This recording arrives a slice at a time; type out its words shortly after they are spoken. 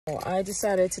I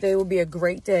decided today will be a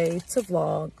great day to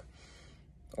vlog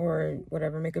or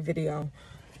whatever, make a video.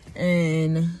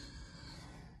 And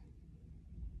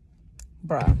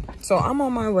bruh, so I'm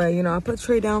on my way. You know, I put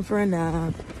Trey down for a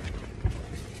nap,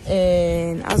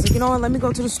 and I was like, you know what, let me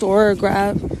go to the store,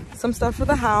 grab some stuff for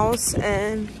the house.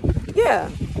 And yeah,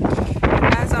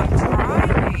 as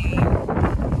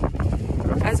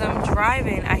I'm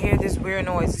driving, I hear this weird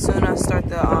noise. As soon as I start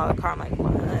the car, I'm like,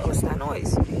 what's that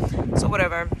noise? So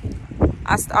whatever,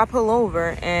 I pull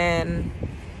over, and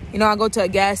you know, I go to a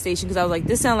gas station because I was like,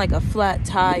 this sounds like a flat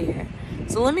tire.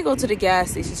 So let me go to the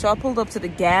gas station. So I pulled up to the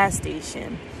gas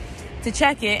station to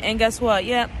check it, and guess what?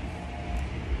 Yep,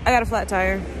 I got a flat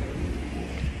tire.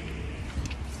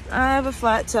 I have a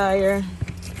flat tire.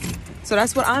 So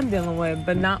that's what I'm dealing with.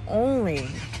 But not only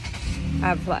I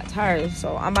have a flat tire,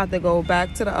 so I'm about to go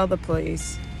back to the other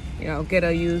place, you know, get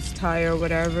a used tire or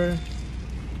whatever.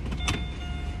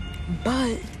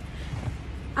 But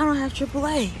I don't have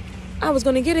AAA. I was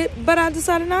gonna get it, but I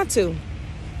decided not to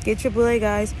get AAA,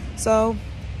 guys. So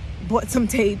bought some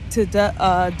tape to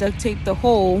duct tape the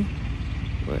hole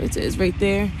where it is right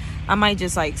there. I might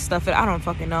just like stuff it. I don't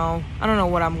fucking know. I don't know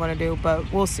what I'm gonna do,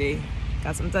 but we'll see.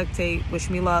 Got some duct tape. Wish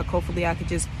me luck. Hopefully I could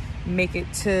just make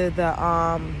it to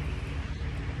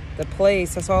the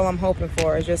place. That's all I'm hoping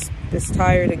for, is just this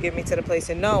tire to get me to the place.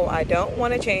 And no, I don't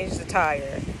want to change the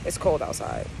tire. It's cold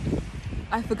outside.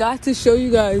 I forgot to show you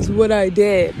guys what I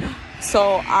did.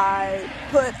 So I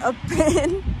put a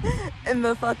pin in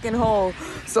the fucking hole.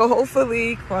 So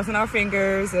hopefully, crossing our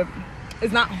fingers,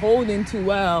 it's not holding too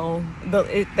well.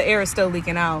 The air is still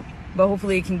leaking out. But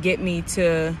hopefully it can get me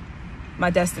to my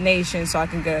destination so I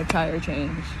can get a tire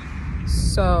change.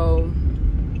 So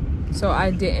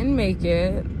I didn't make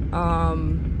it.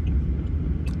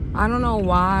 I don't know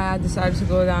why I decided to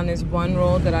go down this one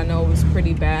road that I know was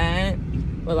pretty bad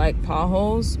with like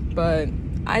potholes, but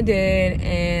I did,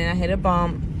 and I hit a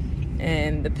bump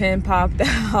and the pin popped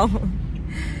out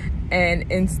and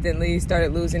instantly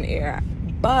started losing air.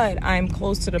 But I'm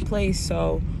close to the place,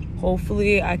 so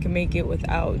hopefully I can make it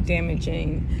without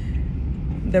damaging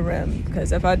the rim,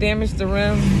 because if I damage the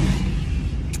rim,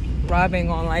 Rob ain't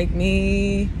gonna like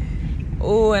me.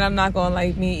 Oh, and I'm not gonna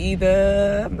like me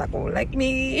either. I'm not gonna like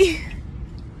me.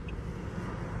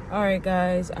 All right,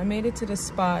 guys, I made it to the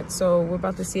spot, so we're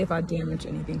about to see if I damage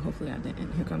anything. Hopefully I didn't.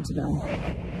 Here comes the guy.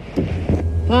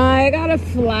 I got a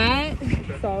flat,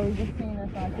 so I was just seeing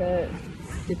if I could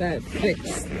get that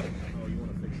fixed. Oh, you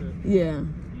want to fix it? Yeah.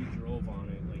 You drove on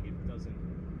it, like it doesn't,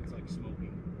 it's like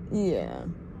smoking. Yeah. I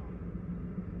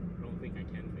don't think I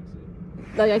can fix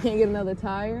it. Like I can't get another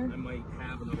tire? I might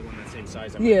have another one that same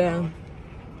size. Yeah.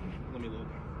 Let me look.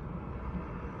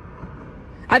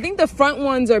 I think the front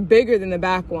ones are bigger than the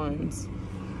back ones.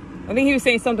 I think he was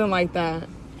saying something like that.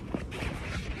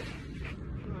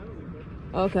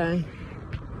 Okay.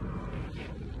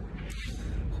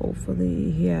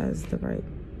 Hopefully he has the right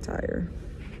tire.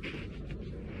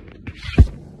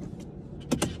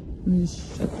 Let me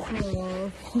shut the car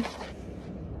off.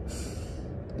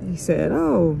 He said,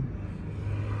 oh,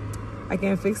 I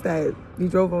can't fix that. You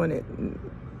drove on it.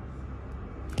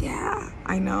 Yeah,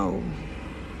 I know.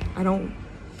 I don't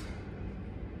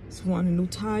just want a new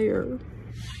tire.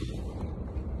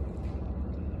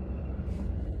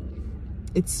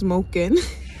 It's smoking.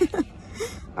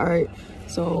 All right,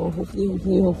 so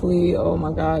hopefully, oh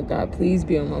my God, God, please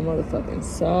be on my motherfucking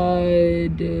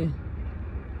side.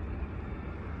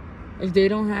 If they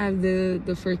don't have the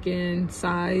freaking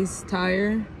size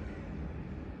tire,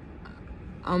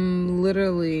 I'm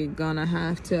literally gonna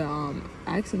have to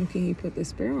ask him, can he put the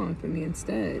spare on for me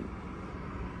instead?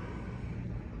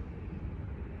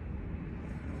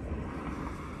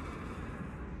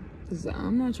 Cause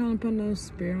I'm not trying to put no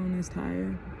spare on this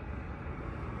tire.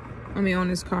 I mean, on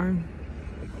this car.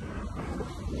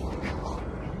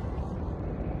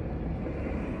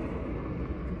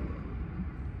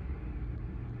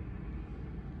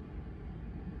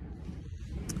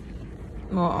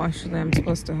 Well, actually, I'm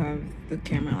supposed to have the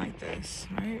camera like this,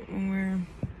 right? When we're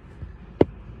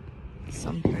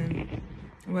something,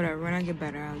 whatever. When I get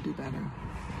better, I'll do better.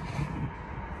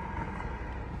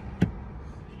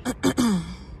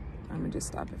 I'm gonna just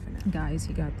stop it for now. Guys,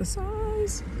 he got the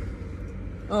size.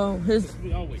 Oh, his,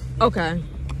 okay.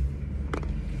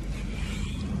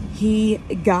 He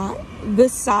got the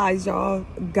size, y'all.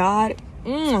 Got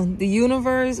the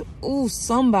universe. Ooh,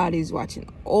 somebody's watching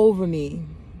over me.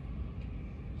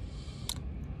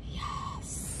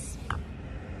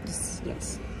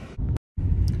 Yes.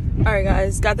 All right,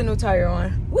 guys, got the new tire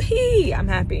on. Whee! I'm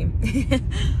happy.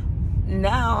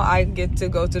 Now I get to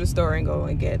go to the store and go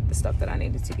and get the stuff that I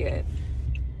needed to get.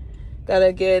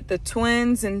 Gotta get the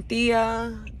twins and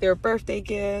Thea their birthday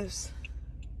gifts.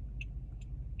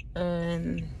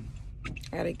 And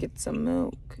I gotta get some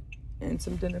milk and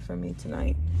some dinner for me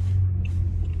tonight.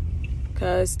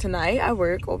 Because tonight I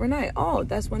work overnight. Oh,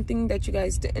 that's one thing that you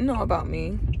guys didn't know about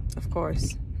me. Of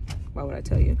course. Why would I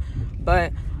tell you?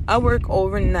 But I work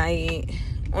overnight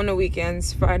on the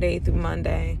weekends, Friday through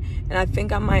Monday. And I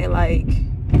think I might like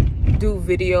do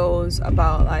videos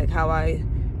about like how I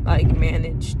like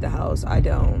manage the house. I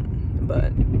don't,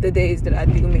 but the days that I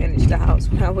do manage the house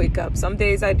when I wake up, some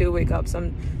days I do wake up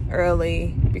some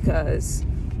early because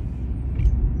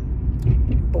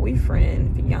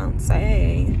boyfriend,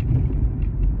 fiance,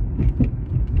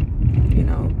 you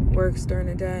know, works during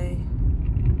the day.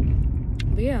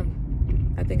 But yeah,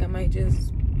 I think I might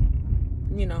just,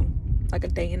 you know, like a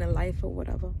day in the life or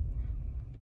whatever.